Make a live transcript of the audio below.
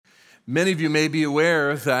Many of you may be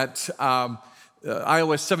aware that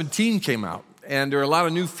iOS 17 came out, and there are a lot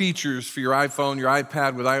of new features for your iPhone, your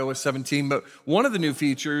iPad with iOS 17, but one of the new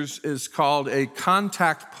features is called a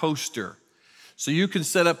contact poster. So you can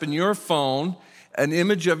set up in your phone an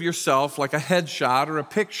image of yourself, like a headshot or a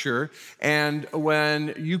picture, and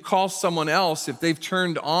when you call someone else, if they've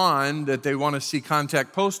turned on that they want to see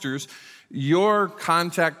contact posters, your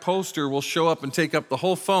contact poster will show up and take up the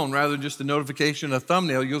whole phone rather than just a notification, a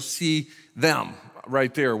thumbnail. You'll see them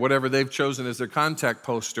right there, whatever they've chosen as their contact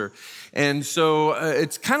poster. And so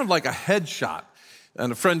it's kind of like a headshot.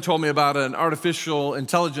 And a friend told me about an artificial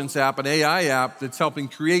intelligence app, an AI app that's helping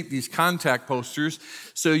create these contact posters.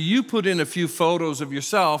 So you put in a few photos of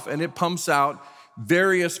yourself and it pumps out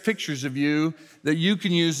various pictures of you that you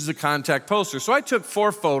can use as a contact poster. So I took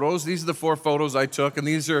 4 photos. These are the 4 photos I took. And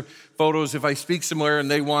these are photos if I speak somewhere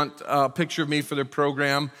and they want a picture of me for their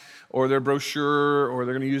program or their brochure, or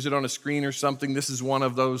they're going to use it on a screen or something. This is one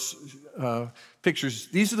of those pictures.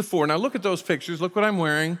 These are the 4. Now look at those pictures. Look what I'm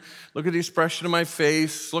wearing. Look at the expression of my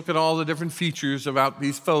face. Look at all the different features about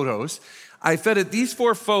these photos. I fed it these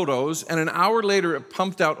 4 photos, and an hour later, it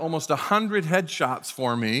pumped out almost 100 headshots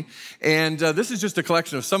for me. And this is just a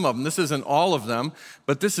collection of some of them. This isn't all of them,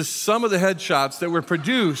 but this is some of the headshots that were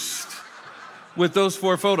produced with those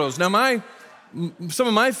 4 photos. Now, some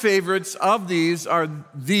of my favorites of these are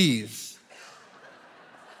these.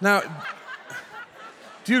 Now,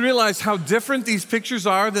 do you realize how different these pictures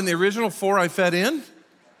are than the original 4 I fed in?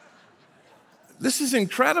 This is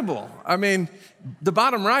incredible. I mean, the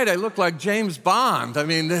bottom right, I look like James Bond. I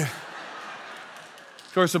mean, of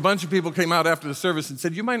course, a bunch of people came out after the service and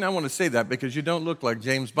said, you might not want to say that because you don't look like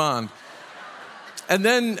James Bond. And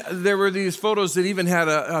then there were these photos that even had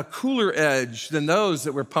a cooler edge than those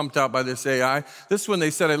that were pumped out by this AI. This one,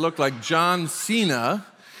 they said I looked like John Cena,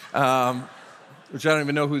 which I don't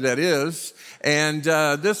even know who that is. And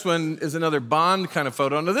this one is another Bond kind of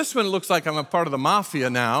photo. Now, this one looks like I'm a part of the mafia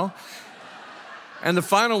now. And the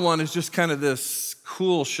final one is just kind of this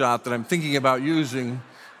cool shot that I'm thinking about using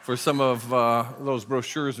for some of those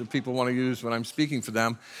brochures that people want to use when I'm speaking for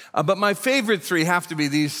them. But my favorite 3 have to be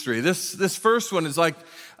these 3. This first one is like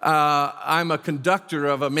I'm a conductor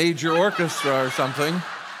of a major orchestra or something.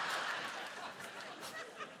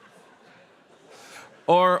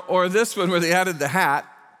 Or this one where they added the hat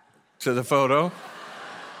to the photo.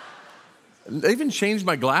 They even changed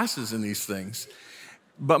my glasses in these things.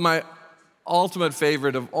 But my ultimate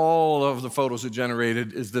favorite of all of the photos it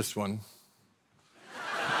generated is this one.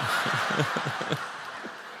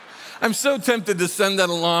 I'm so tempted to send that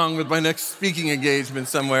along with my next speaking engagement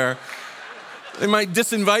somewhere. They might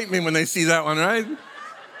disinvite me when they see that one, right?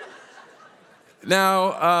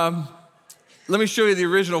 Now, let me show you the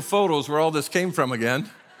original photos where all this came from again.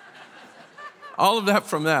 All of that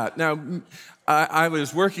from that. Now, I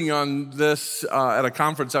was working on this at a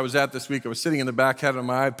conference I was at this week. I was sitting in the back, had it on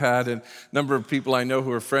my iPad, and a number of people I know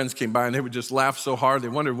who are friends came by, and they would just laugh so hard. They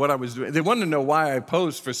wondered what I was doing. They wanted to know why I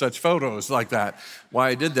posed for such photos like that, why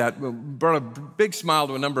I did that. It brought a big smile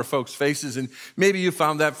to a number of folks' faces, and maybe you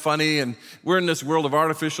found that funny. And we're in this world of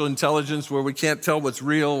artificial intelligence where we can't tell what's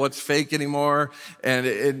real, what's fake anymore. And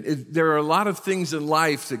there are a lot of things in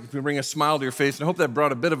life that can bring a smile to your face, and I hope that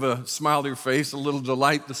brought a bit of a smile to your face, a little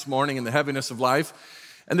delight this morning in the heaviness of life.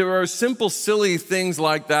 And there are simple, silly things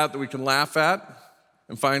like that we can laugh at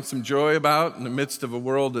and find some joy about in the midst of a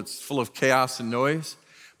world that's full of chaos and noise.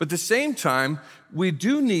 But at the same time, we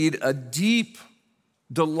do need a deep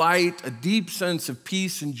delight, a deep sense of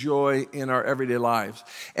peace and joy in our everyday lives.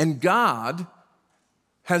 And God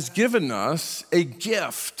has given us a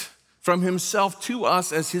gift from himself to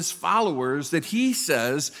us as his followers that he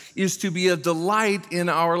says is to be a delight in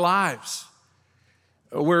our lives.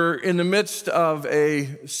 We're in the midst of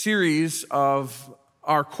a series of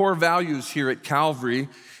our core values here at Calvary,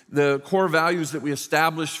 the core values that we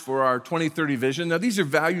established for our 2030 vision. Now, these are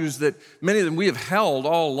values that many of them we have held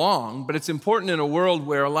all along, but it's important in a world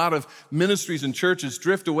where a lot of ministries and churches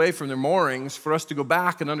drift away from their moorings for us to go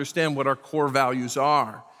back and understand what our core values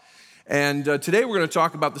are. And today we're going to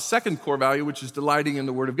talk about the second core value, which is delighting in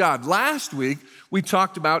the Word of God. Last week, we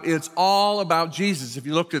talked about it's all about Jesus. If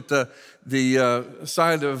you looked at the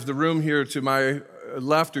side of the room here to my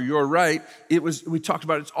left or your right, we talked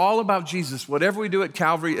about it's all about Jesus. Whatever we do at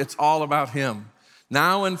Calvary, it's all about him.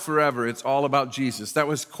 Now and forever, it's all about Jesus. That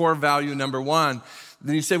was core value number 1.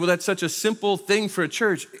 Then you say, well, that's such a simple thing for a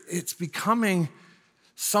church. It's becoming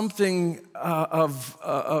something of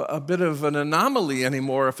a bit of an anomaly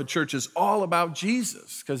anymore if a church is all about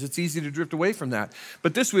Jesus, because it's easy to drift away from that.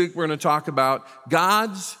 But this week, we're going to talk about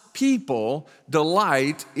God's people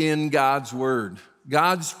delight in God's word.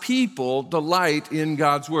 God's people delight in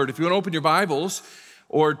God's word. If you want to open your Bibles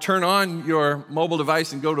or turn on your mobile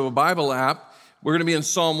device and go to a Bible app, we're going to be in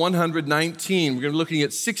Psalm 119. We're going to be looking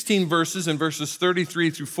at 16 verses in verses 33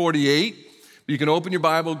 through 48. You can open your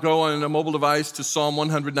Bible, go on a mobile device to Psalm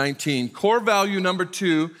 119. Core value number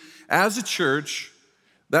 2, as a church,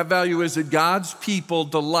 that value is that God's people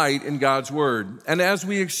delight in God's word. And as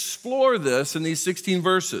we explore this in these 16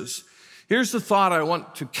 verses, here's the thought I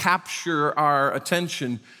want to capture our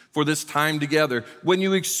attention for this time together. When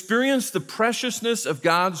you experience the preciousness of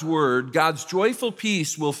God's word, God's joyful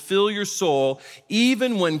peace will fill your soul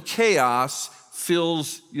even when chaos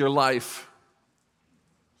fills your life.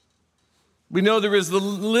 We know there is the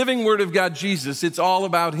living word of God, Jesus. It's all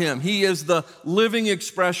about him. He is the living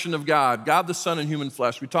expression of God, God the Son in human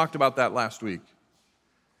flesh. We talked about that last week.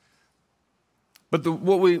 But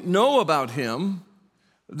what we know about him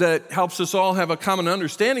that helps us all have a common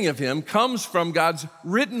understanding of him comes from God's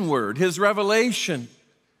written word, his revelation,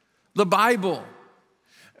 the Bible.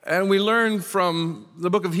 And we learn from the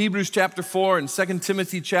book of Hebrews chapter 4 and 2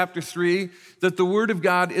 Timothy chapter 3 that the word of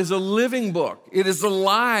God is a living book. It is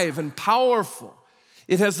alive and powerful.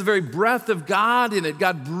 It has the very breath of God in it.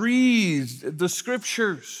 God breathed the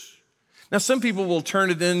scriptures. Now, some people will turn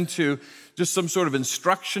it into just some sort of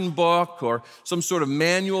instruction book or some sort of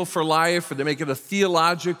manual for life, or they make it a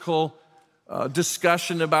theological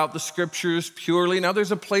discussion about the scriptures purely. Now,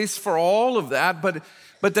 there's a place for all of that, but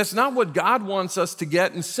that's not what God wants us to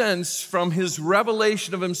get and sense from his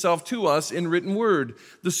revelation of himself to us in written word,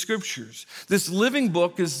 the scriptures. This living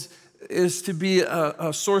book is to be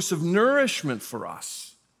a source of nourishment for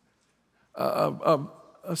us, a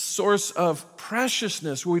source of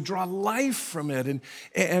preciousness where we draw life from it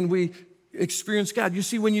and we experience God. You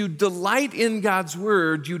see, when you delight in God's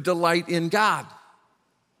word, you delight in God.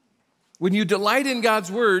 When you delight in God's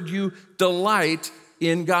word, you delight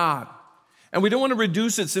in God. And we don't want to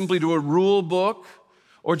reduce it simply to a rule book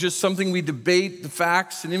or just something we debate the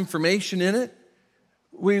facts and information in it.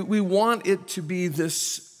 We want it to be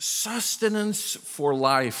this sustenance for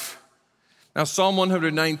life. Now, Psalm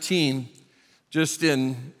 119, just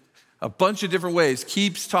in a bunch of different ways,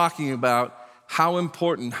 keeps talking about how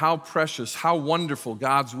important, how precious, how wonderful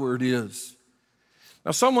God's word is.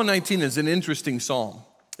 Now, Psalm 119 is an interesting psalm.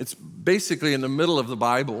 It's basically in the middle of the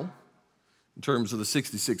Bible in terms of the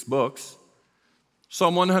 66 books.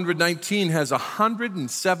 Psalm 119 has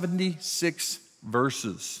 176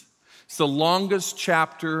 verses. It's the longest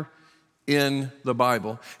chapter in the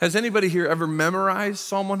Bible. Has anybody here ever memorized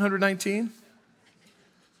Psalm 119?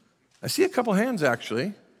 I see a couple hands,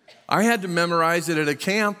 actually. I had to memorize it at a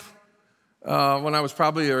camp when I was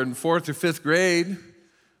probably in 4th or 5th grade.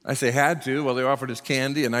 I say had to. Well, they offered us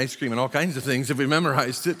candy and ice cream and all kinds of things if we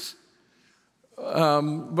memorized it.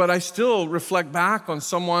 But I still reflect back on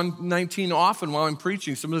Psalm 119 often while I'm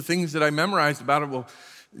preaching. Some of the things that I memorized about it will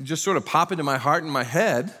just sort of pop into my heart and my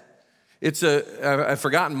head. I've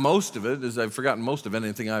forgotten most of it, as I've forgotten most of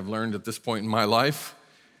anything I've learned at this point in my life.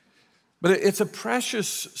 But it's a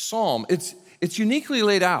precious psalm. It's uniquely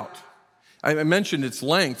laid out. I mentioned its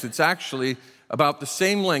length. It's actually about the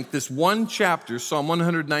same length. This one chapter, Psalm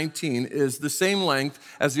 119, is the same length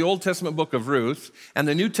as the Old Testament book of Ruth and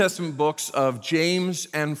the New Testament books of James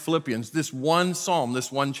and Philippians. This one psalm, this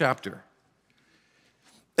one chapter.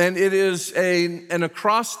 And it is an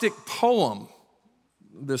acrostic poem,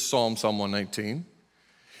 this psalm, Psalm 119.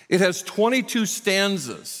 It has 22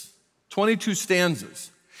 stanzas, 22 stanzas.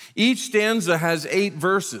 Each stanza has 8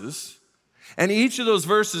 verses, and each of those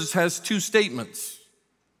verses has 2 statements.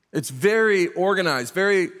 It's very organized,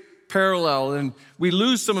 very parallel, and we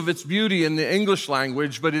lose some of its beauty in the English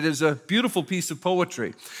language, but it is a beautiful piece of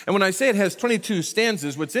poetry. And when I say it has 22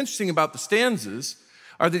 stanzas, what's interesting about the stanzas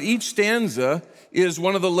are that each stanza is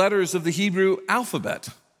one of the letters of the Hebrew alphabet.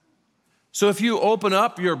 So if you open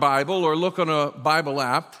up your Bible or look on a Bible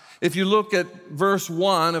app, if you look at verse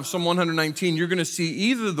 1 of Psalm 119, you're going to see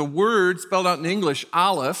either the word spelled out in English,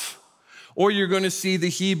 Aleph, or you're going to see the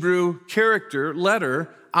Hebrew character,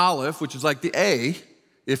 letter, Aleph, which is like the A,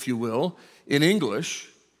 if you will, in English.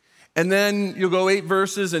 And then you'll go 8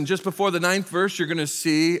 verses, and just before the 9th verse, you're going to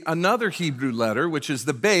see another Hebrew letter, which is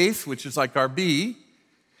the Beth, which is like our B.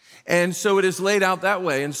 And so it is laid out that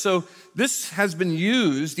way. And so this has been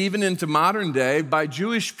used even into modern day by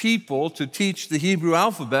Jewish people to teach the Hebrew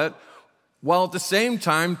alphabet, while at the same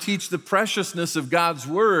time teach the preciousness of God's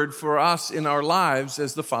word for us in our lives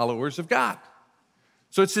as the followers of God.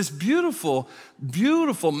 So it's this beautiful,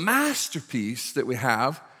 beautiful masterpiece that we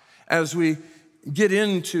have as we get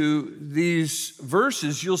into these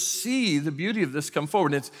verses, you'll see the beauty of this come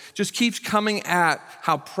forward. And it just keeps coming at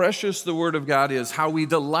how precious the Word of God is, how we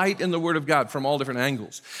delight in the Word of God from all different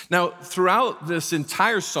angles. Now, throughout this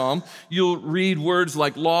entire psalm, you'll read words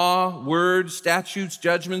like law, words, statutes,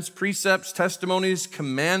 judgments, precepts, testimonies,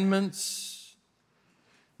 commandments.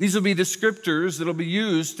 These will be descriptors that will be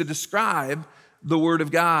used to describe the Word of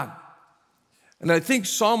God. And I think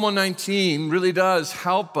Psalm 119 really does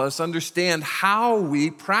help us understand how we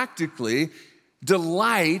practically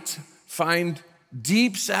find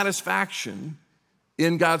deep satisfaction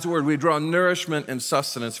in God's Word. We draw nourishment and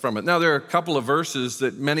sustenance from it. Now, there are a couple of verses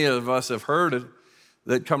that many of us have heard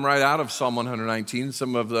that come right out of Psalm 119,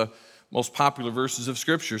 some of the most popular verses of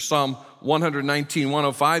Scripture. Psalm 119,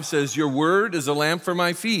 105 says, "Your word is a lamp for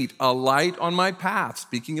my feet, a light on my path,"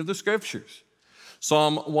 speaking of the Scriptures.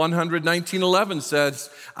 Psalm 119:11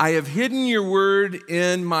 says, "I have hidden your word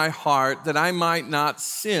in my heart that I might not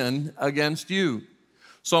sin against you."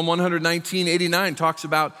 Psalm 119:89 talks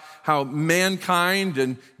about how mankind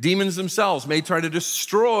and demons themselves may try to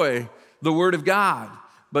destroy the word of God,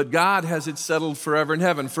 but God has it settled forever in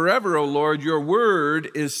heaven. "Forever, O Lord, your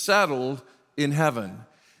word is settled in heaven."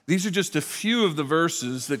 These are just a few of the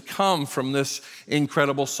verses that come from this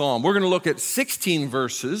incredible psalm. We're going to look at 16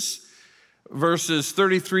 verses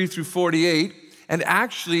 33 through 48. And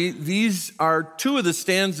actually, these are two of the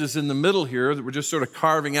stanzas in the middle here that we're just sort of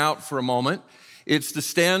carving out for a moment. It's the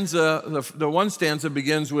stanza, the one stanza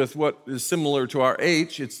begins with what is similar to our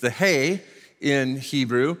H. It's the Hey in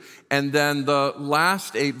Hebrew. And then the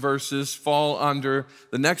last 8 verses fall under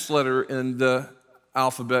the next letter in the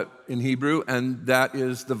alphabet in Hebrew, and that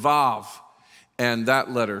is the Vav. And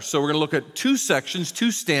that letter. So we're going to look at 2 sections,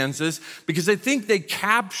 2 stanzas, because I think they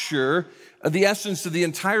capture the essence of the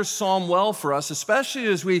entire psalm well for us, especially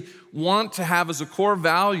as we want to have as a core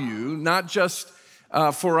value, not just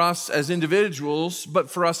for us as individuals, but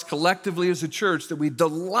for us collectively as a church, that we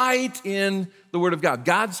delight in the Word of God.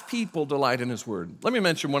 God's people delight in His Word. Let me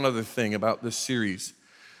mention one other thing about this series.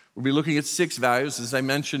 We'll be looking at 6 values. As I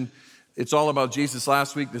mentioned, it's all about Jesus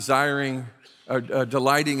last week, delighting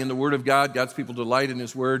in the Word of God. God's people delight in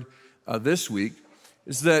His Word this week.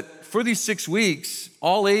 Is that for these 6 weeks,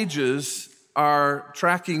 all ages are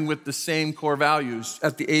tracking with the same core values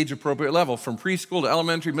at the age-appropriate level, from preschool to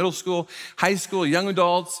elementary, middle school, high school, young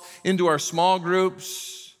adults, into our small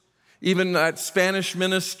groups. Even at Spanish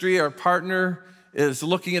ministry, our partner is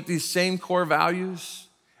looking at these same core values.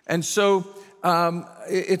 And so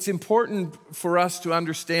it's important for us to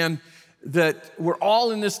understand that we're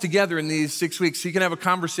all in this together in these 6 weeks. So you can have a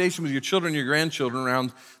conversation with your children, your grandchildren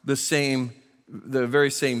around the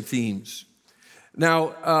very same themes.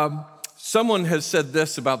 Now, someone has said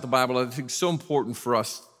this about the Bible I think is so important for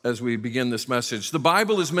us as we begin this message. The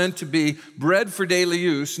Bible is meant to be bread for daily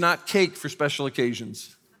use, not cake for special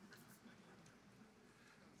occasions.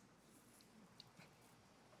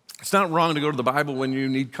 It's not wrong to go to the Bible when you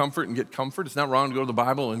need comfort and get comfort. It's not wrong to go to the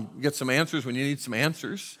Bible and get some answers when you need some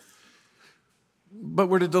answers. But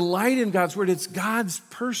we're to delight in God's Word. It's God's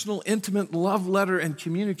personal, intimate love letter and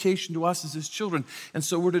communication to us as His children. And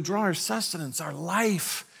so we're to draw our sustenance, our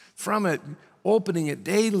life from it, opening it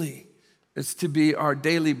daily. It's to be our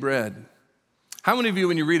daily bread. How many of you,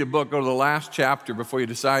 when you read a book, go to the last chapter before you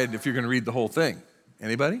decide if you're going to read the whole thing?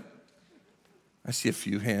 Anybody? I see a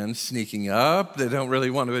few hands sneaking up. They don't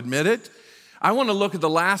really want to admit it. I want to look at the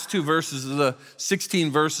last 2 verses of the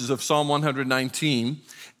 16 verses of Psalm 119,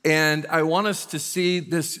 and I want us to see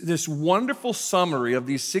this wonderful summary of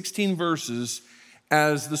these 16 verses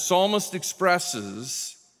as the psalmist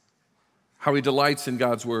expresses how he delights in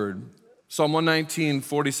God's Word. Psalm 119,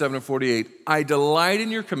 47 and 48. "I delight in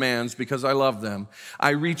your commands because I love them. I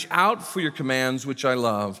reach out for your commands, which I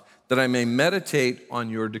love, that I may meditate on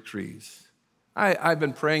your decrees." I've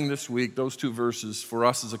been praying this week, those 2 verses, for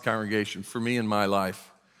us as a congregation, for me in my life.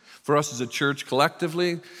 For us as a church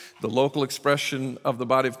collectively, the local expression of the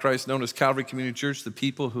body of Christ known as Calvary Community Church, the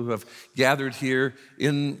people who have gathered here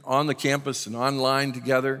on the campus and online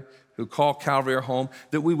together, who call Calvary our home,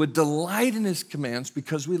 that we would delight in His commands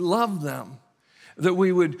because we love them. That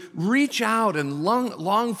we would reach out and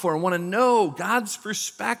long for and want to know God's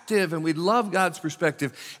perspective, and we'd love God's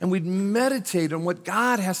perspective, and we'd meditate on what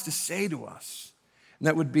God has to say to us. And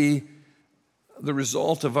that would be the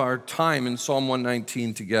result of our time in Psalm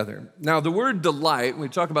 119 together. Now, the word delight, when we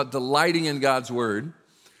talk about delighting in God's Word,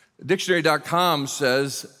 dictionary.com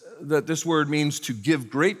says that this word means to give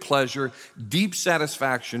great pleasure, deep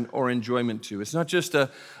satisfaction, or enjoyment to. It's not just a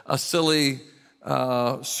silly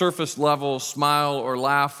surface level smile or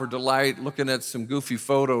laugh or delight looking at some goofy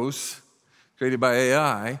photos, created by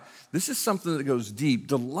AI. This is something that goes deep.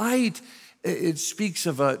 Delight, it speaks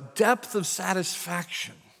of a depth of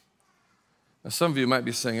satisfaction. Now, some of you might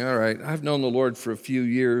be saying, all right, I've known the Lord for a few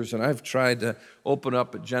years, and I've tried to open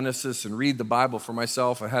up at Genesis and read the Bible for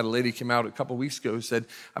myself. I had a lady come out a couple weeks ago who said,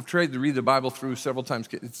 I've tried to read the Bible through several times.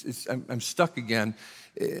 I'm stuck again.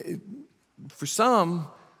 For some,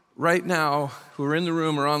 right now, who are in the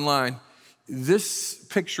room or online, this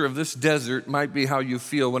picture of this desert might be how you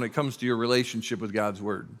feel when it comes to your relationship with God's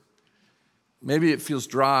Word. Maybe it feels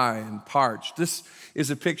dry and parched. This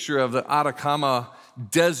is a picture of the Atacama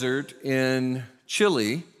Desert in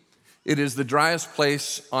Chile. It is the driest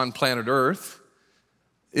place on planet Earth.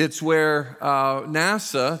 It's where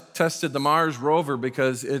NASA tested the Mars rover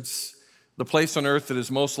because it's the place on Earth that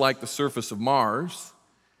is most like the surface of Mars.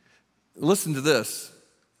 Listen to this.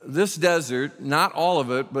 This desert, not all of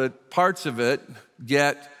it, but parts of it,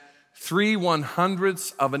 get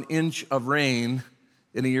 3/100ths of an inch of rain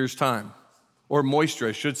in a year's time. Or moisture,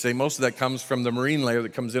 I should say. Most of that comes from the marine layer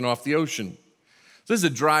that comes in off the ocean. So this is a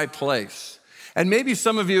dry place. And maybe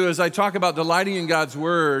some of you, as I talk about delighting in God's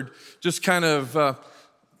Word, just kind of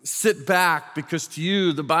sit back because to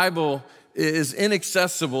you, the Bible is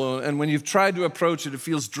inaccessible. And when you've tried to approach it, it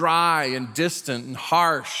feels dry and distant and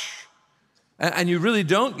harsh. And you really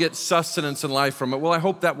don't get sustenance in life from it. Well, I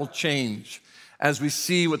hope that will change as we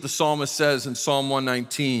see what the psalmist says in Psalm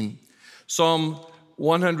 119. Psalm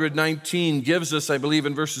 119 gives us, I believe,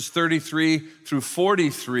 in verses 33 through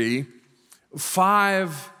 43,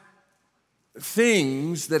 5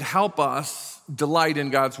 things that help us delight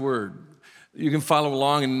in God's Word. You can follow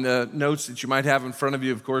along in notes that you might have in front of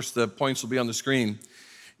you. Of course, the points will be on the screen.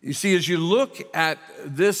 You see, as you look at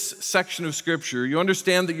this section of Scripture, you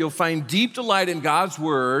understand that you'll find deep delight in God's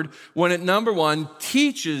Word when it, number one,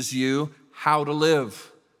 teaches you how to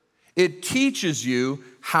live. It teaches you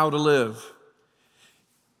how to live.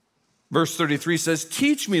 Verse 33 says,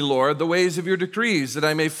 "Teach me, Lord, the ways of your decrees, that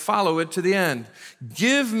I may follow it to the end.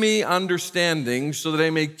 Give me understanding so that I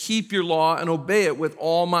may keep your law and obey it with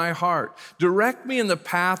all my heart. Direct me in the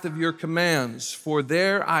path of your commands, for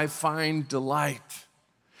there I find delight."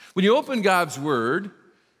 When you open God's Word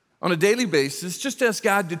on a daily basis, just ask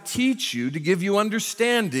God to teach you, to give you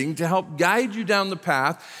understanding, to help guide you down the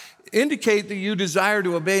path, indicate that you desire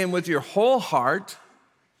to obey Him with your whole heart,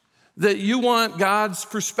 that you want God's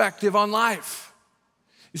perspective on life.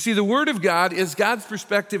 You see, the Word of God is God's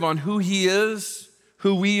perspective on who He is,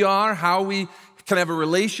 who we are, how we can have a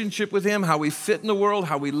relationship with Him, how we fit in the world,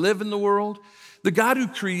 how we live in the world. The God who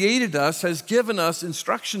created us has given us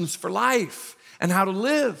instructions for life and how to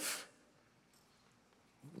live.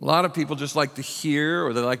 A lot of people just like to hear,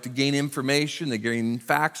 or they like to gain information, they gain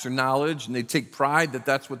facts or knowledge, and they take pride that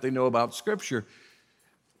that's what they know about Scripture.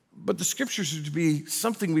 But the Scriptures are to be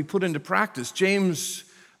something we put into practice. James,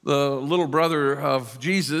 the little brother of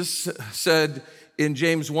Jesus, said in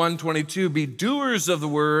James 1:22, "Be doers of the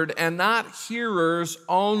word and not hearers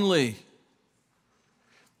only."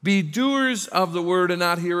 Be doers of the word and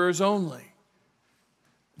not hearers only.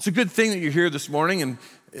 It's a good thing that you're here this morning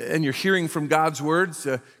and you're hearing from God's word. It's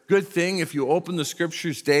a good thing if you open the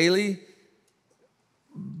Scriptures daily.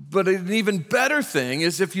 But an even better thing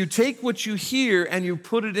is if you take what you hear and you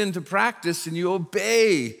put it into practice and you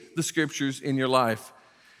obey the Scriptures in your life.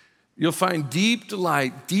 You'll find deep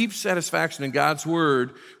delight, deep satisfaction in God's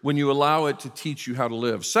Word when you allow it to teach you how to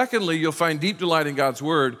live. Secondly, you'll find deep delight in God's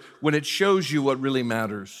Word when it shows you what really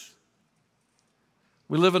matters.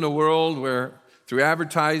 We live in a world where through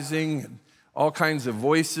advertising and all kinds of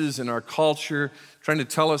voices in our culture trying to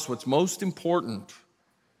tell us what's most important.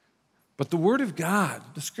 But the Word of God,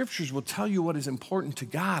 the Scriptures will tell you what is important to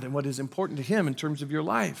God and what is important to Him in terms of your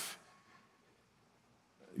life.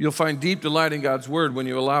 You'll find deep delight in God's Word when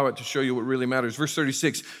you allow it to show you what really matters. Verse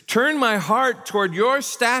 36, "Turn my heart toward your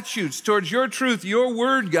statutes, towards your truth, your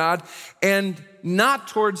word, God, and not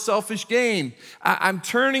towards selfish gain." I'm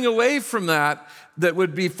turning away from that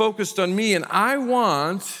would be focused on me, and I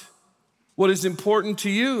want what is important to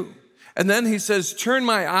you. And then he says, "Turn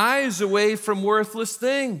my eyes away from worthless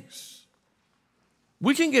things."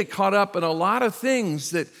 We can get caught up in a lot of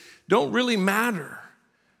things that don't really matter.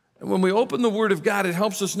 And when we open the Word of God, it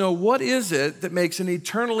helps us know what is it that makes an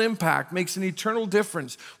eternal impact, makes an eternal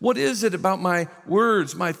difference. What is it about my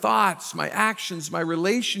words, my thoughts, my actions, my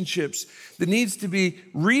relationships that needs to be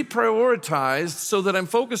reprioritized so that I'm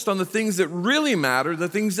focused on the things that really matter, the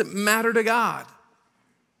things that matter to God.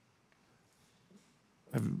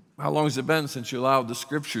 How long has it been since you allowed the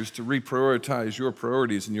Scriptures to reprioritize your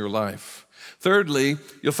priorities in your life? Thirdly,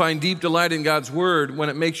 you'll find deep delight in God's Word when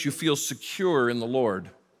it makes you feel secure in the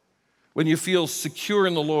Lord. When you feel secure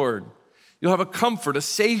in the Lord. You'll have a comfort, a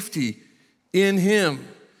safety in him.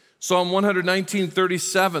 Psalm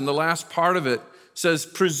 119:37, the last part of it, says,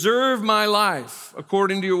 preserve my life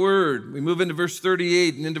according to your word. We move into verse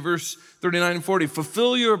 38 and into verse 39 and 40.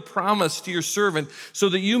 Fulfill your promise to your servant so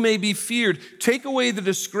that you may be feared. Take away the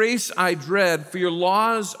disgrace I dread, for your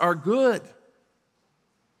laws are good.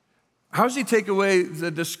 How does he take away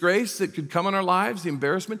the disgrace that could come in our lives, the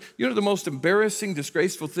embarrassment? You know, the most embarrassing,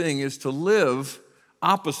 disgraceful thing is to live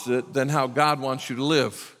opposite than how God wants you to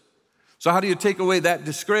live. So how do you take away that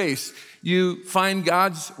disgrace? You find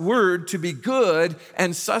God's word to be good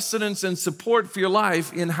and sustenance and support for your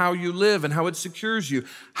life in how you live and how it secures you.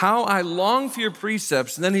 How I long for your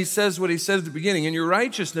precepts. And then he says what he said at the beginning, in your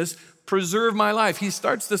righteousness, preserve my life. He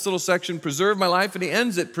starts this little section, preserve my life, and he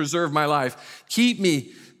ends it, preserve my life. Keep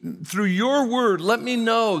me through your word. Let me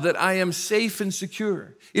know that I am safe and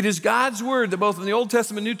secure. It is God's word that both in the Old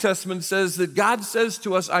Testament and New Testament says that God says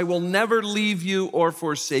to us, I will never leave you or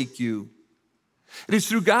forsake you. It is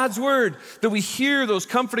through God's word that we hear those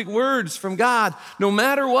comforting words from God, no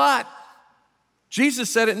matter what. Jesus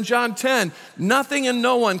said it in John 10, nothing and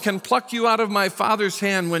no one can pluck you out of my Father's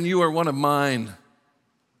hand when you are one of mine.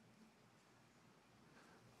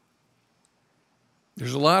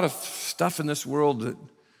 There's a lot of stuff in this world that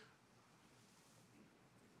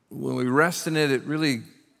when we rest in it, it really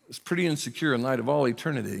is pretty insecure in light of all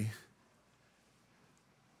eternity.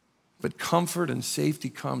 But comfort and safety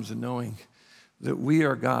comes in knowing that we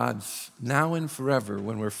are God's now and forever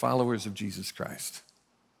when we're followers of Jesus Christ.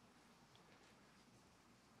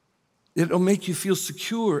 It'll make you feel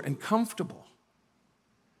secure and comfortable.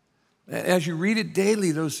 As you read it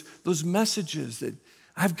daily, those messages that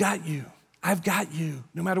I've got you,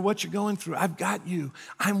 no matter what you're going through, I've got you,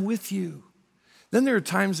 I'm with you. Then there are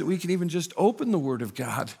times that we can even just open the Word of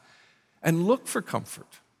God and look for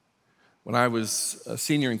comfort. When I was a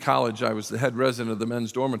senior in college, I was the head resident of the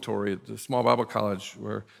men's dormitory at the small Bible college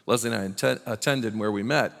where Leslie and I attended and where we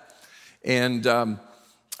met. And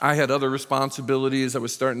I had other responsibilities. I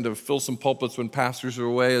was starting to fill some pulpits when pastors were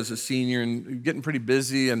away as a senior and getting pretty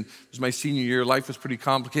busy. And it was my senior year. Life was pretty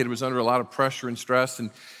complicated. I was under a lot of pressure and stress. And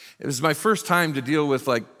it was my first time to deal with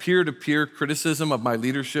like peer-to-peer criticism of my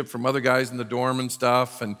leadership from other guys in the dorm and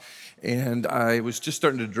stuff. And I was just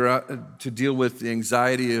starting to deal with the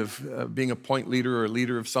anxiety of being a point leader or a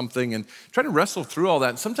leader of something and trying to wrestle through all that.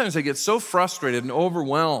 And sometimes I get so frustrated and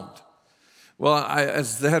overwhelmed. Well,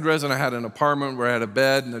 as the head resident, I had an apartment where I had a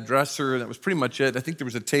bed and a dresser, and that was pretty much it. I think there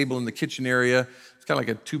was a table in the kitchen area. It's kind of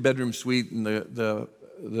like a 2-bedroom suite in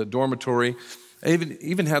the dormitory. I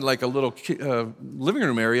even had like a little living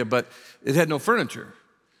room area, but it had no furniture.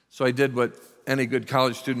 So I did what any good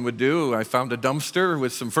college student would do. I found a dumpster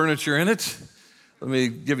with some furniture in it. Let me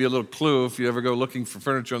give you a little clue. If you ever go looking for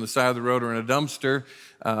furniture on the side of the road or in a dumpster,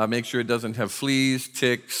 make sure it doesn't have fleas,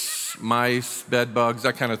 ticks, mice, bed bugs,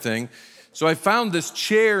 that kind of thing. So I found this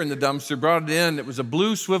chair in the dumpster, brought it in. It was a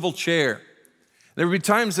blue swivel chair. There would be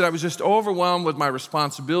times that I was just overwhelmed with my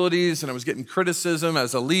responsibilities and I was getting criticism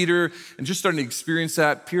as a leader and just starting to experience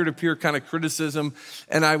that peer-to-peer kind of criticism.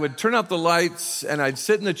 And I would turn out the lights and I'd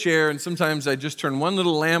sit in the chair and sometimes I'd just turn one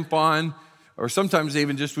little lamp on, or sometimes I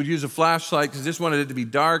even just would use a flashlight because I just wanted it to be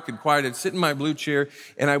dark and quiet. I'd sit in my blue chair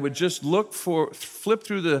and I would just flip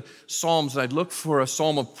through the Psalms and I'd look for a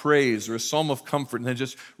psalm of praise or a psalm of comfort and then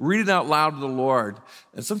just read it out loud to the Lord.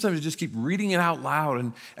 And sometimes I just keep reading it out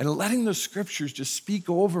loud and letting the scriptures just speak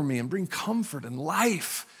over me and bring comfort and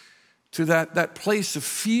life to that place of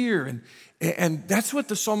fear. And that's what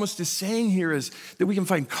the psalmist is saying here, is that we can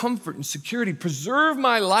find comfort and security. Preserve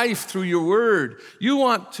my life through your word. You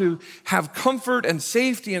want to have comfort and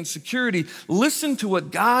safety and security. Listen to what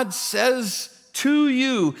God says to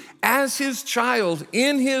you as his child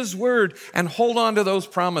in his word and hold on to those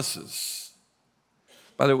promises.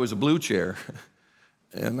 By the way, it was a blue chair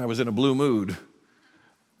and I was in a blue mood.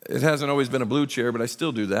 It hasn't always been a blue chair, but I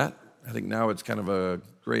still do that. I think now it's kind of a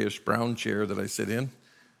grayish brown chair that I sit in.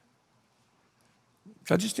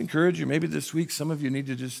 Can I just encourage you, maybe this week some of you need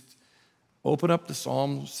to just open up the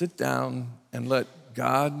Psalm, sit down, and let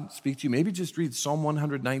God speak to you. Maybe just read Psalm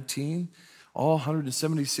 119, all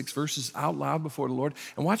 176 verses out loud before the Lord,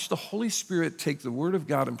 and watch the Holy Spirit take the word of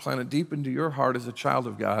God and plant it deep into your heart as a child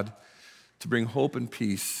of God to bring hope and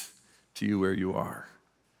peace to you where you are.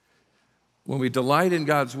 When we delight in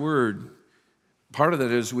God's word, part of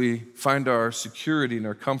that is we find our security and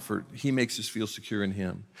our comfort. He makes us feel secure in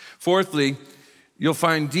him. Fourthly, you'll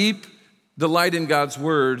find deep delight in God's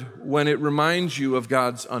word when it reminds you of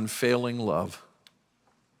God's unfailing love.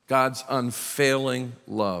 God's unfailing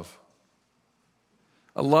love.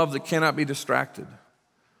 A love that cannot be distracted.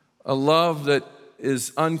 A love that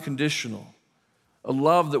is unconditional, a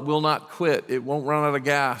love that will not quit. It won't run out of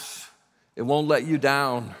gas. It won't let you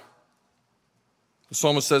down. The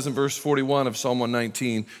psalmist says in verse 41 of Psalm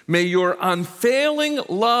 119, may your unfailing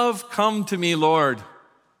love come to me, Lord.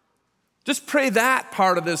 Just pray that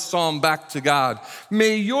part of this psalm back to God.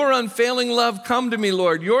 May your unfailing love come to me,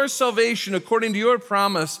 Lord, your salvation according to your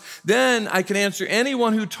promise. Then I can answer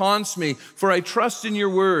anyone who taunts me, for I trust in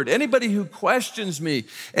your word. Anybody who questions me,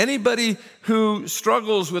 anybody who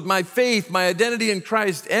struggles with my faith, my identity in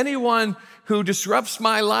Christ, anyone who disrupts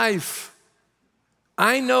my life,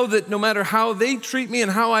 I know that no matter how they treat me and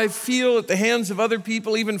how I feel at the hands of other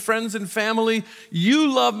people, even friends and family,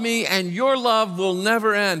 you love me and your love will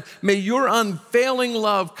never end. May your unfailing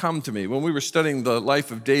love come to me. When we were studying the life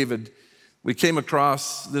of David, we came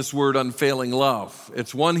across this word unfailing love.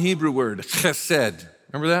 It's one Hebrew word, chesed.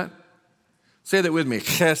 Remember that? Say that with me,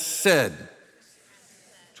 chesed.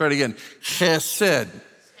 Try it again, chesed.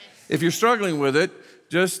 If you're struggling with it,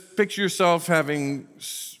 just picture yourself having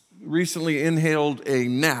recently inhaled a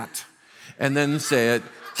gnat and then say it,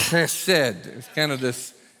 chesed. It's kind of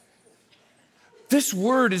this. This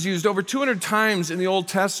word is used over 200 times in the Old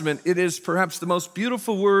Testament. It is perhaps the most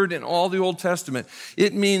beautiful word in all the Old Testament.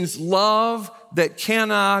 It means love that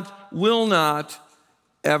cannot, will not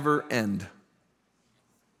ever end.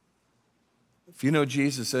 If you know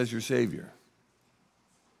Jesus as your Savior,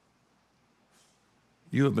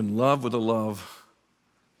 you have been loved with a love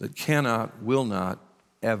that cannot, will not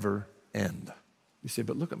ever end. You say,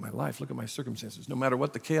 but look at my life, look at my circumstances. No matter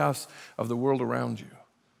what the chaos of the world around you,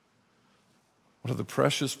 one of the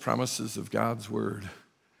precious promises of God's word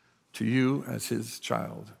to you as his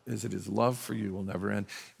child is that his love for you will never end.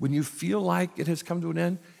 When you feel like it has come to an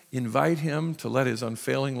end, invite him to let his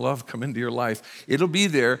unfailing love come into your life. It'll be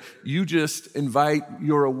there. You just invite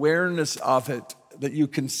your awareness of it, that you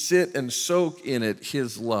can sit and soak in it,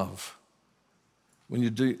 his love. When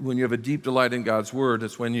you have a deep delight in God's word,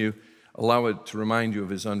 it's when you allow it to remind you of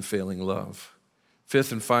his unfailing love.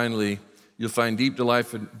 Fifth and finally, you'll find deep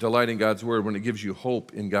delight in God's word when it gives you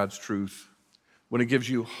hope in God's truth. When it gives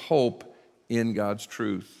you hope in God's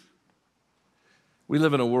truth. We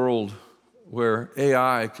live in a world where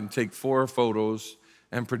AI can take 4 photos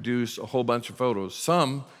and produce a whole bunch of photos.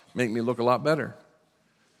 Some make me look a lot better.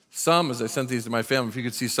 Some, as I sent these to my family, if you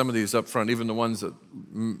could see some of these up front, even the ones that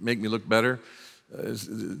make me look better,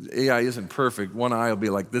 AI isn't perfect. One eye will be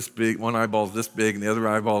like this big, one eyeball's this big, and the other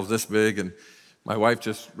eyeball's this big. And my wife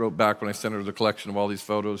just wrote back when I sent her the collection of all these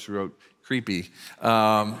photos, she wrote, creepy.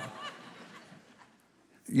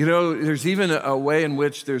 There's even a way in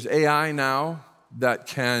which there's AI now that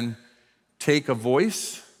can take a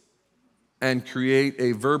voice and create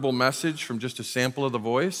a verbal message from just a sample of the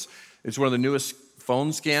voice. It's one of the newest phone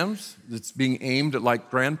scams that's being aimed at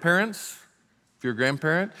like grandparents. If you're a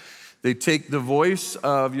grandparent, they take the voice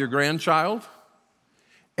of your grandchild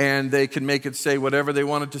and they can make it say whatever they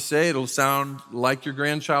want it to say. It'll sound like your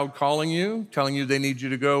grandchild calling you, telling you they need you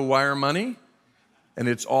to go wire money, and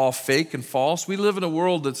it's all fake and false. We live in a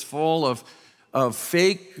world that's full of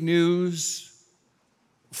fake news,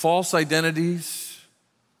 false identities.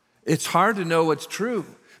 It's hard to know what's true,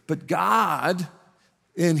 but God,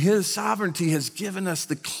 in his sovereignty, has given us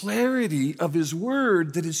the clarity of his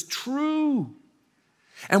word that is true.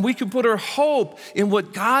 And we can put our hope in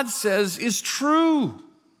what God says is true.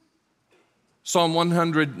 Psalm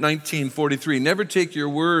 119:43, never take your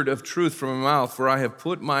word of truth from my mouth, for I have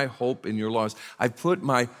put my hope in your laws. I put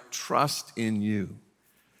my trust in you.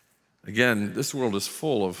 Again, this world is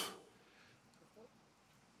full of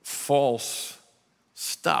false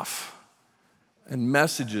stuff and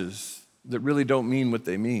messages that really don't mean what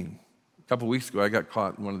they mean. A couple weeks ago, I got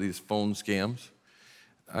caught in one of these phone scams.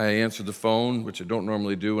 I answered the phone, which I don't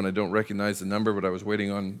normally do, and I don't recognize the number, but I was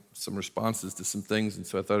waiting on some responses to some things, and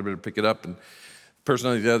so I thought I'd better pick it up. And the person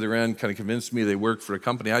on the other end kind of convinced me they worked for a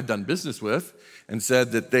company I'd done business with and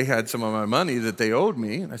said that they had some of my money that they owed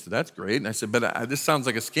me. And I said, that's great. And I said, but this sounds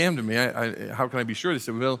like a scam to me. How can I be sure? They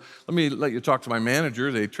said, well, let me let you talk to my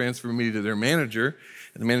manager. They transferred me to their manager.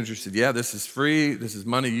 And the manager said, yeah, this is free. This is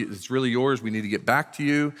money. It's really yours. We need to get back to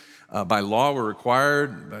you. By law, we're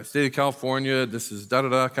required. By the state of California, this is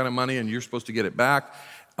da-da-da kind of money, and you're supposed to get it back.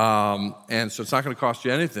 And so it's not going to cost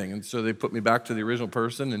you anything. And so they put me back to the original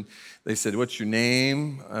person, and they said, what's your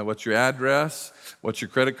name? What's your address? What's your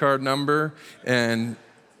credit card number? And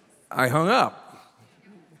I hung up.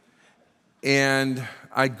 And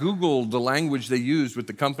I Googled the language they used with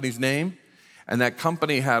the company's name, and that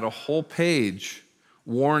company had a whole page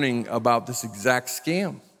warning about this exact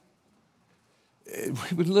scam.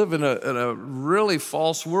 we live in a really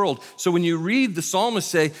false world. So when you read the psalmist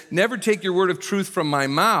say, never take your word of truth from my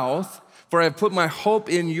mouth, for I have put my hope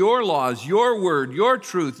in your laws, your word, your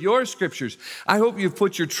truth, your scriptures. I hope you've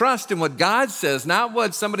put your trust in what God says, not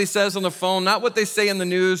what somebody says on the phone, not what they say in the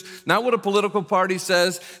news, not what a political party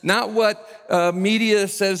says, not what media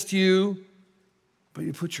says to you, but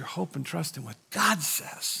you put your hope and trust in what God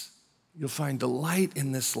says. You'll find delight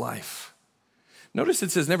in this life. Notice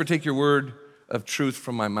it says, never take your word of truth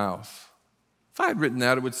from my mouth. If I had written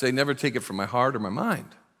that, it would say, never take it from my heart or my mind,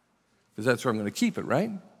 because that's where I'm going to keep it,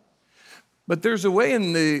 right? But there's a way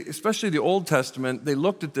especially the Old Testament, they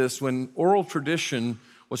looked at this when oral tradition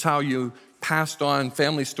was how you passed on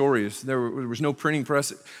family stories. There was no printing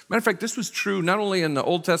press. Matter of fact, this was true not only in the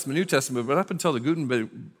Old Testament, New Testament, but up until the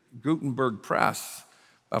Gutenberg press,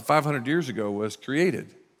 about 500 years ago, was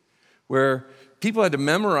created, where people had to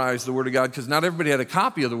memorize the Word of God because not everybody had a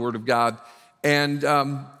copy of the Word of God. And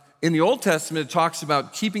in the Old Testament, it talks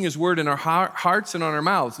about keeping His Word in our hearts and on our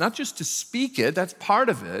mouths, not just to speak it, that's part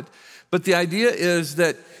of it, but the idea is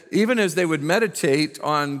that even as they would meditate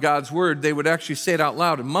on God's Word, they would actually say it out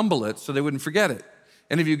loud and mumble it so they wouldn't forget it.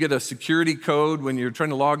 Any of you get a security code when you're trying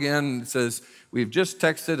to log in and it says, we've just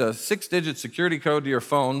texted a 6-digit security code to your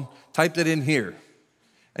phone, type that in here.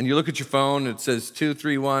 And you look at your phone, it says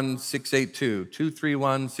 231682,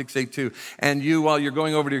 231682. And you, while you're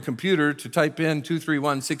going over to your computer to type in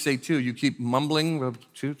 231682, you keep mumbling,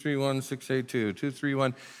 231682,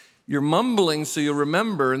 231. You're mumbling so you'll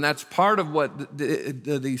remember, and that's part of what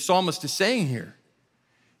the psalmist is saying here,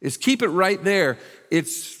 is keep it right there.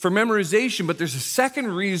 It's for memorization, but there's a second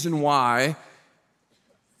reason why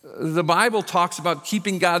the Bible talks about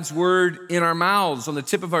keeping God's word in our mouths, on the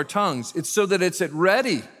tip of our tongues. It's so that it's at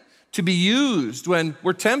ready to be used when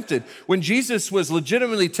we're tempted. When Jesus was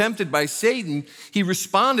legitimately tempted by Satan, he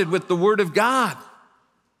responded with the word of God.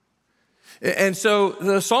 And so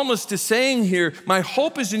the psalmist is saying here, my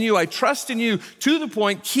hope is in you, I trust in you, to the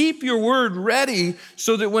point, keep your word ready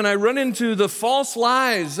so that when I run into the false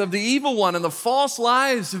lies of the evil one and the false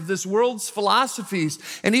lies of this world's philosophies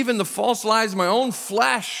and even the false lies my own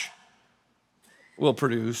flesh will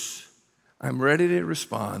produce, I'm ready to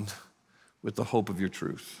respond with the hope of your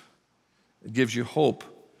truth. It gives you hope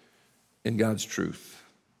in God's truth.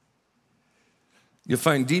 You'll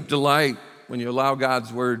find deep delight when you allow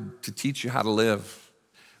God's word to teach you how to live,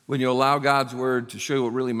 when you allow God's word to show you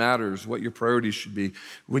what really matters, what your priorities should be,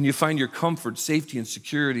 when you find your comfort, safety, and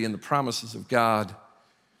security in the promises of God,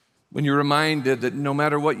 when you're reminded that no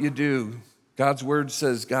matter what you do, God's word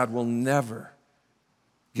says God will never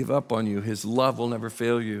give up on you. His love will never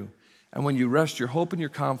fail you. And when you rest your hope and your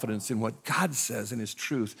confidence in what God says and His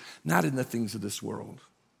truth, not in the things of this world.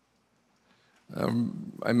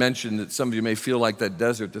 I mentioned that some of you may feel like that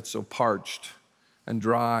desert that's so parched and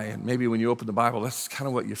dry, and maybe when you open the Bible, that's kind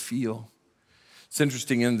of what you feel. It's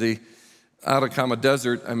interesting, in the Atacama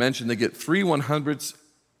Desert, I mentioned they get 3/100ths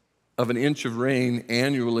of an inch of rain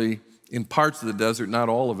annually in parts of the desert, not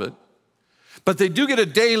all of it. But they do get a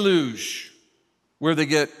deluge where they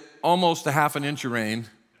get almost a half an inch of rain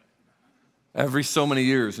every so many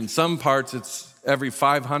years. In some parts, it's every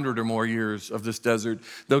 500 or more years of this desert.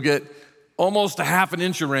 They'll get almost a half an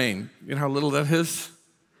inch of rain. You know how little that is?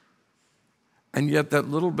 And yet that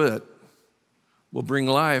little bit will bring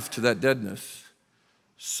life to that deadness,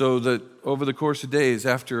 so that over the course of days,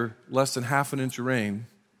 after less than half an inch of rain,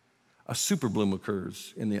 a super bloom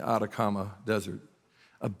occurs in the Atacama Desert,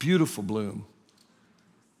 a beautiful bloom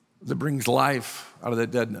that brings life out of that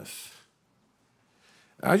deadness.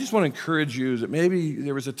 I just want to encourage you that maybe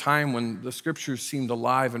there was a time when the scriptures seemed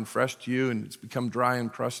alive and fresh to you and it's become dry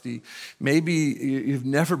and crusty. Maybe you've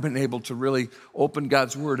never been able to really open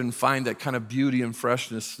God's word and find that kind of beauty and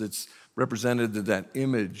freshness that's represented in that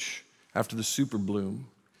image after the super bloom.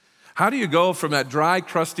 How do you go from that dry,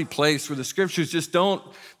 crusty place where the scriptures just don't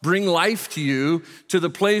bring life to you to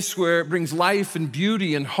the place where it brings life and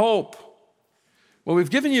beauty and hope? Well,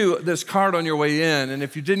 we've given you this card on your way in, and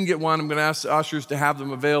if you didn't get one, I'm going to ask the ushers to have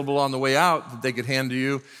them available on the way out that they could hand to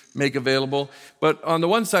you, make available. But on the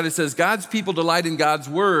one side, it says, God's people delight in God's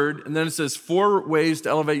word, and then it says 4 ways to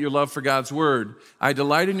elevate your love for God's word. I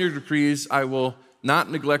delight in your decrees. I will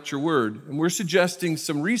not neglect your word. And we're suggesting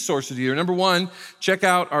some resources here. Number 1, check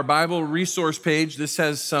out our Bible resource page. This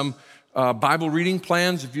has some Bible reading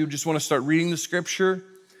plans if you just want to start reading the scripture.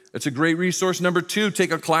 It's a great resource. Number 2,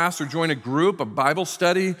 take a class or join a group, a Bible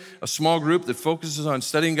study, a small group that focuses on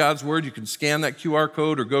studying God's word. You can scan that QR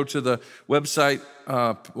code or go to the website,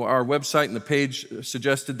 our website and the page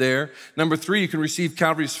suggested there. Number 3, you can receive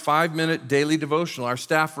Calvary's 5-minute daily devotional. Our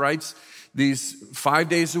staff writes these 5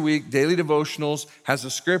 days a week, daily devotionals, has a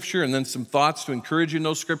scripture and then some thoughts to encourage you in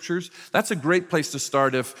those scriptures. That's a great place to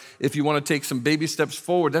start if you want to take some baby steps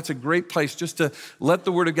forward. That's a great place just to let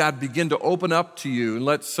the Word of God begin to open up to you and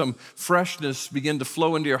let some freshness begin to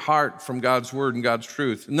flow into your heart from God's Word and God's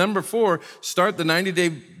truth. And number 4, start the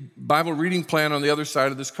 90-day Bible reading plan on the other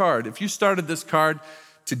side of this card. If you started this card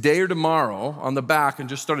today or tomorrow on the back and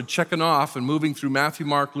just started checking off and moving through Matthew,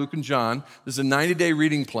 Mark, Luke, and John, this is a 90-day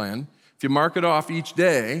reading plan. If you mark it off each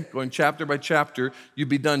day, going chapter by chapter, you'd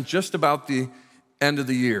be done just about the end of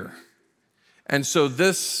the year. And so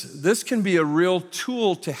this can be a real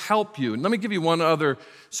tool to help you. And let me give you one other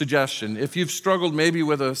suggestion. If you've struggled maybe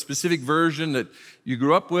with a specific version that you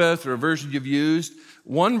grew up with or a version you've used,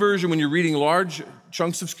 one version when you're reading large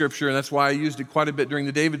chunks of scripture, and that's why I used it quite a bit during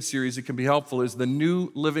the David series, it can be helpful, is the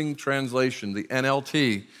New Living Translation, the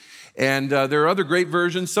NLT. And there are other great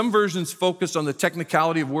versions. Some versions focus on the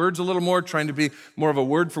technicality of words a little more, trying to be more of a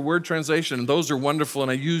word-for-word translation. And those are wonderful, and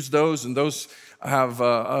I use those, and those have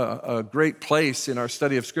a great place in our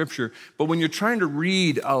study of Scripture. But when you're trying to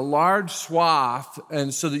read a large swath,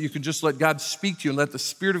 and so that you can just let God speak to you and let the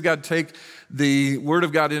Spirit of God take the Word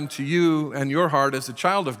of God into you and your heart as a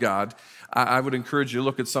child of God, I would encourage you to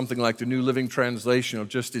look at something like the New Living Translation. It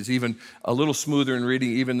just is even a little smoother in reading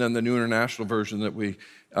even than the New International Version that we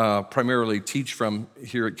primarily teach from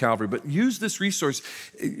here at Calvary. But use this resource.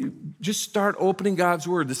 Just start opening God's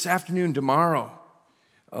Word this afternoon, tomorrow.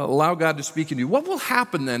 Allow God to speak in you. What will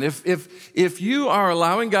happen then if you are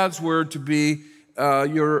allowing God's Word to be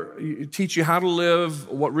teach you how to live,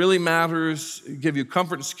 what really matters, give you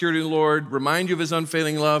comfort and security in the Lord, remind you of His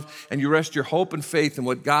unfailing love, and you rest your hope and faith in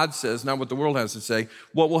what God says, not what the world has to say?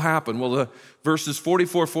 What will happen? Well, the verses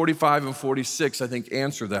 44, 45, and 46, I think,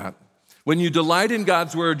 answer that. When you delight in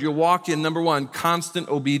God's Word, you'll walk in, number 1, constant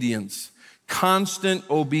obedience. Constant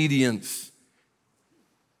obedience.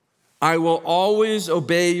 I will always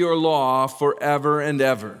obey your law forever and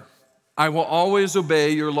ever. I will always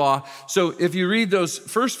obey your law. So if you read those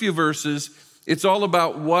first few verses, it's all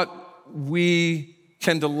about what we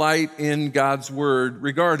can delight in God's Word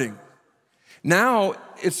regarding. Now,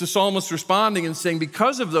 it's the psalmist responding and saying,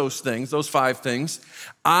 because of those things, those 5 things,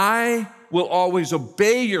 I will always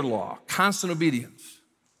obey your law, constant obedience.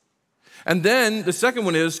 And then the second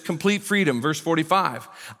one is complete freedom, verse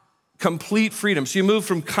 45. Complete freedom. So you move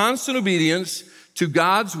from constant obedience to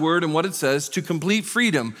God's Word and what it says to complete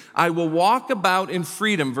freedom. I will walk about in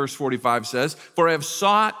freedom, verse 45 says, for I have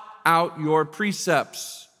sought out your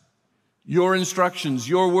precepts, your instructions,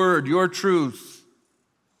 your word, your truth.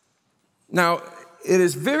 Now, it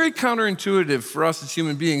is very counterintuitive for us as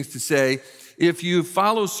human beings to say, if you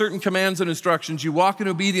follow certain commands and instructions, you walk in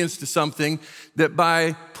obedience to something, that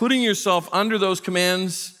by putting yourself under those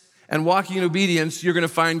commands and walking in obedience, you're going to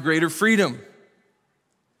find greater freedom.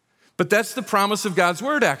 But that's the promise of God's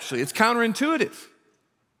Word, actually. It's counterintuitive.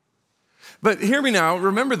 But hear me now,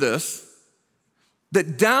 remember this,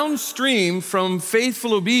 that downstream from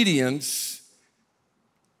faithful obedience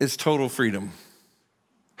is total freedom.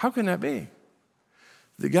 How can that be?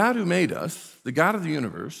 The God who made us, the God of the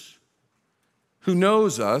universe, who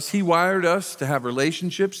knows us, He wired us to have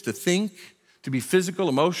relationships, to think, to be physical,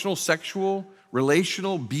 emotional, sexual,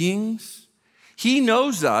 relational beings. He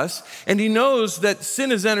knows us, and He knows that sin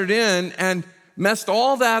has entered in and messed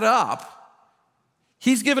all that up.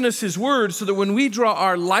 He's given us His Word so that when we draw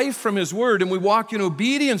our life from His Word and we walk in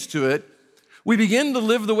obedience to it, we begin to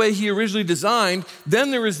live the way He originally designed. Then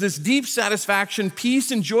there is this deep satisfaction, peace,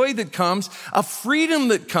 and joy that comes, a freedom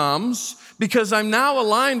that comes because I'm now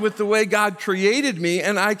aligned with the way God created me,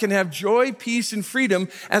 and I can have joy, peace, and freedom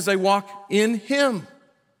as I walk in Him.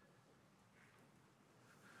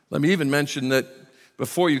 Let me even mention that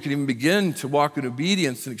before you can even begin to walk in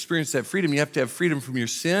obedience and experience that freedom, you have to have freedom from your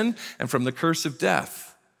sin and from the curse of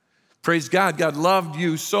death. Praise God. God loved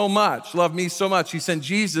you so much, loved me so much. He sent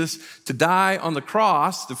Jesus to die on the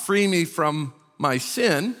cross to free me from my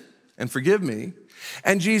sin and forgive me.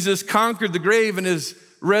 And Jesus conquered the grave in His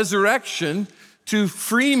resurrection to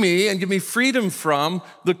free me and give me freedom from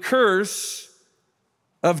the curse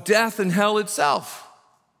of death and hell itself.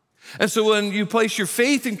 And so when you place your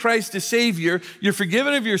faith in Christ as Savior, you're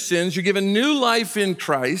forgiven of your sins, you're given new life in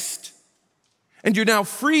Christ, and you're now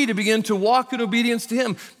free to begin to walk in obedience to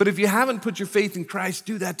Him. But if you haven't put your faith in Christ,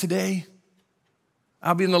 do that today.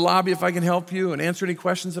 I'll be in the lobby if I can help you and answer any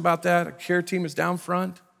questions about that. A care team is down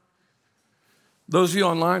front. Those of you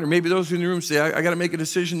online, or maybe those of you in the room say, I got to make a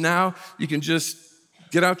decision now. You can just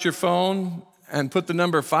get out your phone and put the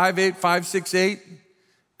number 58568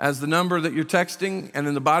 as the number that you're texting, and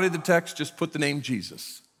in the body of the text, just put the name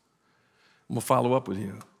Jesus. And we'll follow up with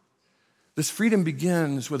you. This freedom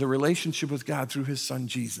begins with a relationship with God through his son,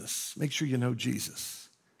 Jesus. Make sure you know Jesus.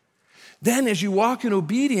 Then as you walk in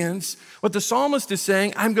obedience, what the psalmist is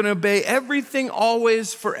saying, I'm going to obey everything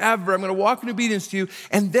always forever. I'm going to walk in obedience to you,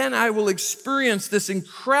 and then I will experience this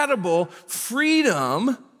incredible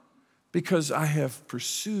freedom because I have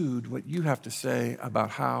pursued what you have to say about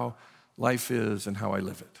how life is and how I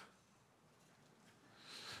live it.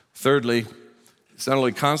 Thirdly, it's not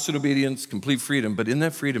only constant obedience, complete freedom, but in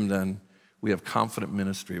that freedom then, we have confident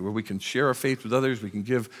ministry where we can share our faith with others. We can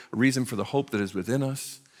give a reason for the hope that is within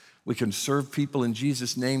us. We can serve people in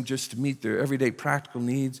Jesus' name just to meet their everyday practical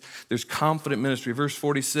needs. There's confident ministry. Verse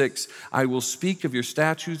 46, I will speak of your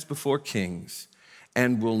statutes before kings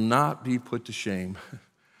and will not be put to shame.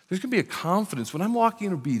 There's going to be a confidence when I'm walking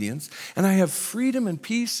in obedience and I have freedom and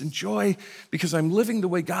peace and joy because I'm living the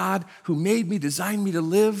way God, who made me, designed me to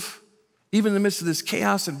live, even in the midst of this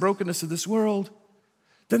chaos and brokenness of this world.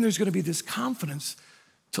 Then there's going to be this confidence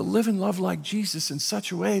to live and love like Jesus in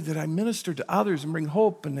such a way that I minister to others and bring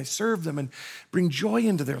hope and I serve them and bring joy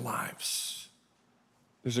into their lives.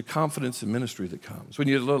 There's a confidence in ministry that comes. When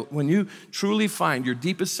you truly find your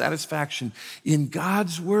deepest satisfaction in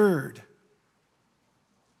God's word,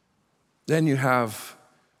 then you have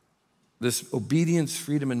this obedience,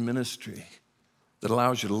 freedom, and ministry that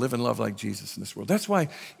allows you to live and love like Jesus in this world. That's why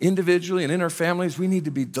individually and in our families, we need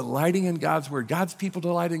to be delighting in God's word. God's people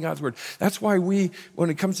delight in God's word. That's why when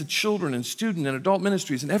it comes to children and student and adult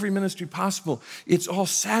ministries and every ministry possible, it's all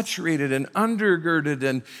saturated and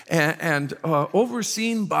undergirded and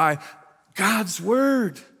overseen by God's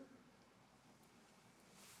word.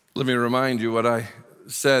 Let me remind you what I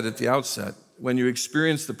said at the outset. When you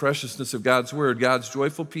experience the preciousness of God's word, God's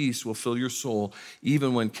joyful peace will fill your soul,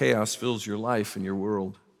 even when chaos fills your life and your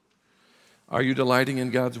world. Are you delighting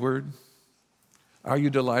in God's word? Are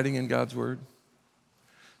you delighting in God's word?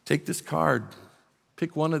 Take this card.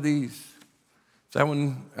 Pick one of these. If that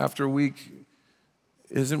one, after a week,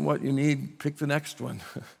 isn't what you need, pick the next one.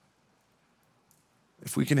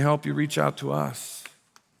 If we can help you, reach out to us.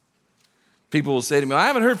 People will say to me, I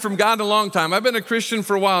haven't heard from God in a long time. I've been a Christian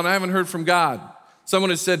for a while and I haven't heard from God. Someone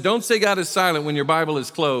has said, don't say God is silent when your Bible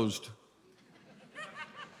is closed.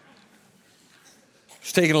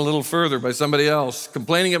 It's taken a little further by somebody else.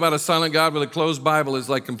 Complaining about a silent God with a closed Bible is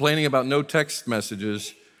like complaining about no text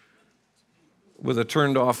messages with a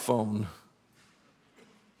turned off phone.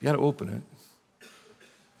 You got to open it.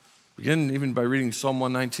 Begin even by reading Psalm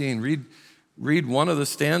 119. Read one of the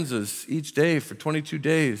stanzas each day for 22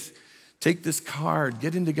 days. Take this card,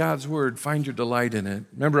 get into God's word, find your delight in it.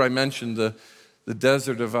 Remember I mentioned the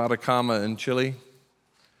desert of Atacama in Chile?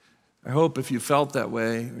 I hope if you felt that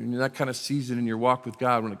way, in that kind of season in your walk with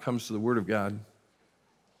God when it comes to the word of God,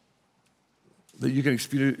 that you can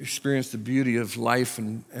experience the beauty of life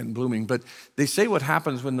and blooming. But they say what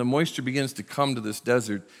happens when the moisture begins to come to this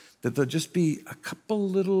desert, that there'll just be a couple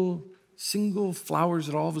little single flowers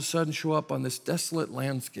that all of a sudden show up on this desolate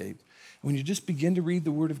landscape. When you just begin to read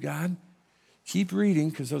the word of God, keep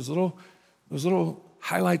reading because those little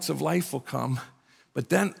highlights of life will come, but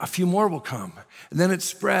then a few more will come. And then it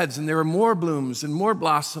spreads and there are more blooms and more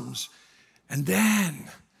blossoms. And then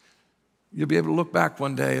you'll be able to look back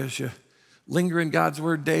one day as you linger in God's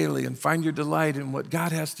word daily and find your delight in what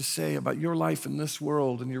God has to say about your life in this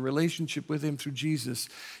world and your relationship with him through Jesus.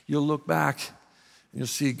 You'll look back and you'll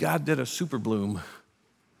see God did a super bloom,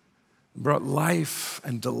 brought life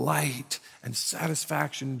and delight and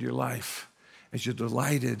satisfaction into your life as you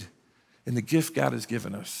delighted in the gift God has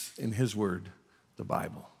given us in his word, the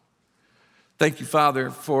Bible. Thank you, Father,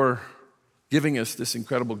 for giving us this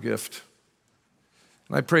incredible gift.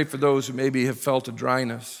 And I pray for those who maybe have felt a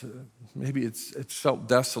dryness. Maybe it's felt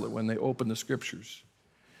desolate when they open the scriptures.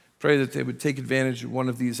 Pray that they would take advantage of one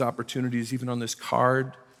of these opportunities, even on this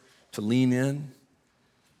card, to lean in.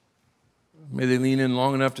 May they lean in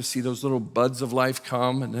long enough to see those little buds of life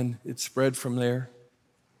come and then it spread from there.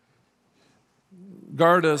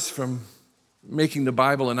 Guard us from making the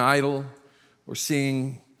Bible an idol or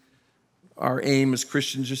seeing our aim as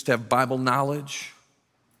Christians just to have Bible knowledge.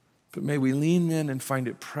 But may we lean in and find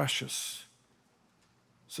it precious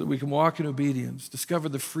so that we can walk in obedience, discover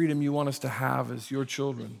the freedom you want us to have as your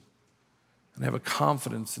children, and have a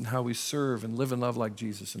confidence in how we serve and live and love like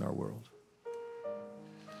Jesus in our world.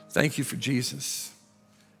 Thank you for Jesus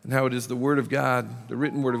and how it is the Word of God, the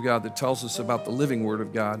written Word of God, that tells us about the living Word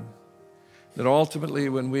of God. That ultimately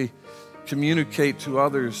when we communicate to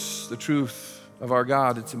others the truth of our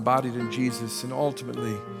God, it's embodied in Jesus. And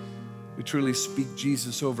ultimately, we truly speak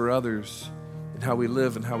Jesus over others in how we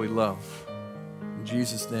live and how we love. In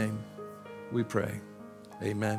Jesus' name, we pray. Amen.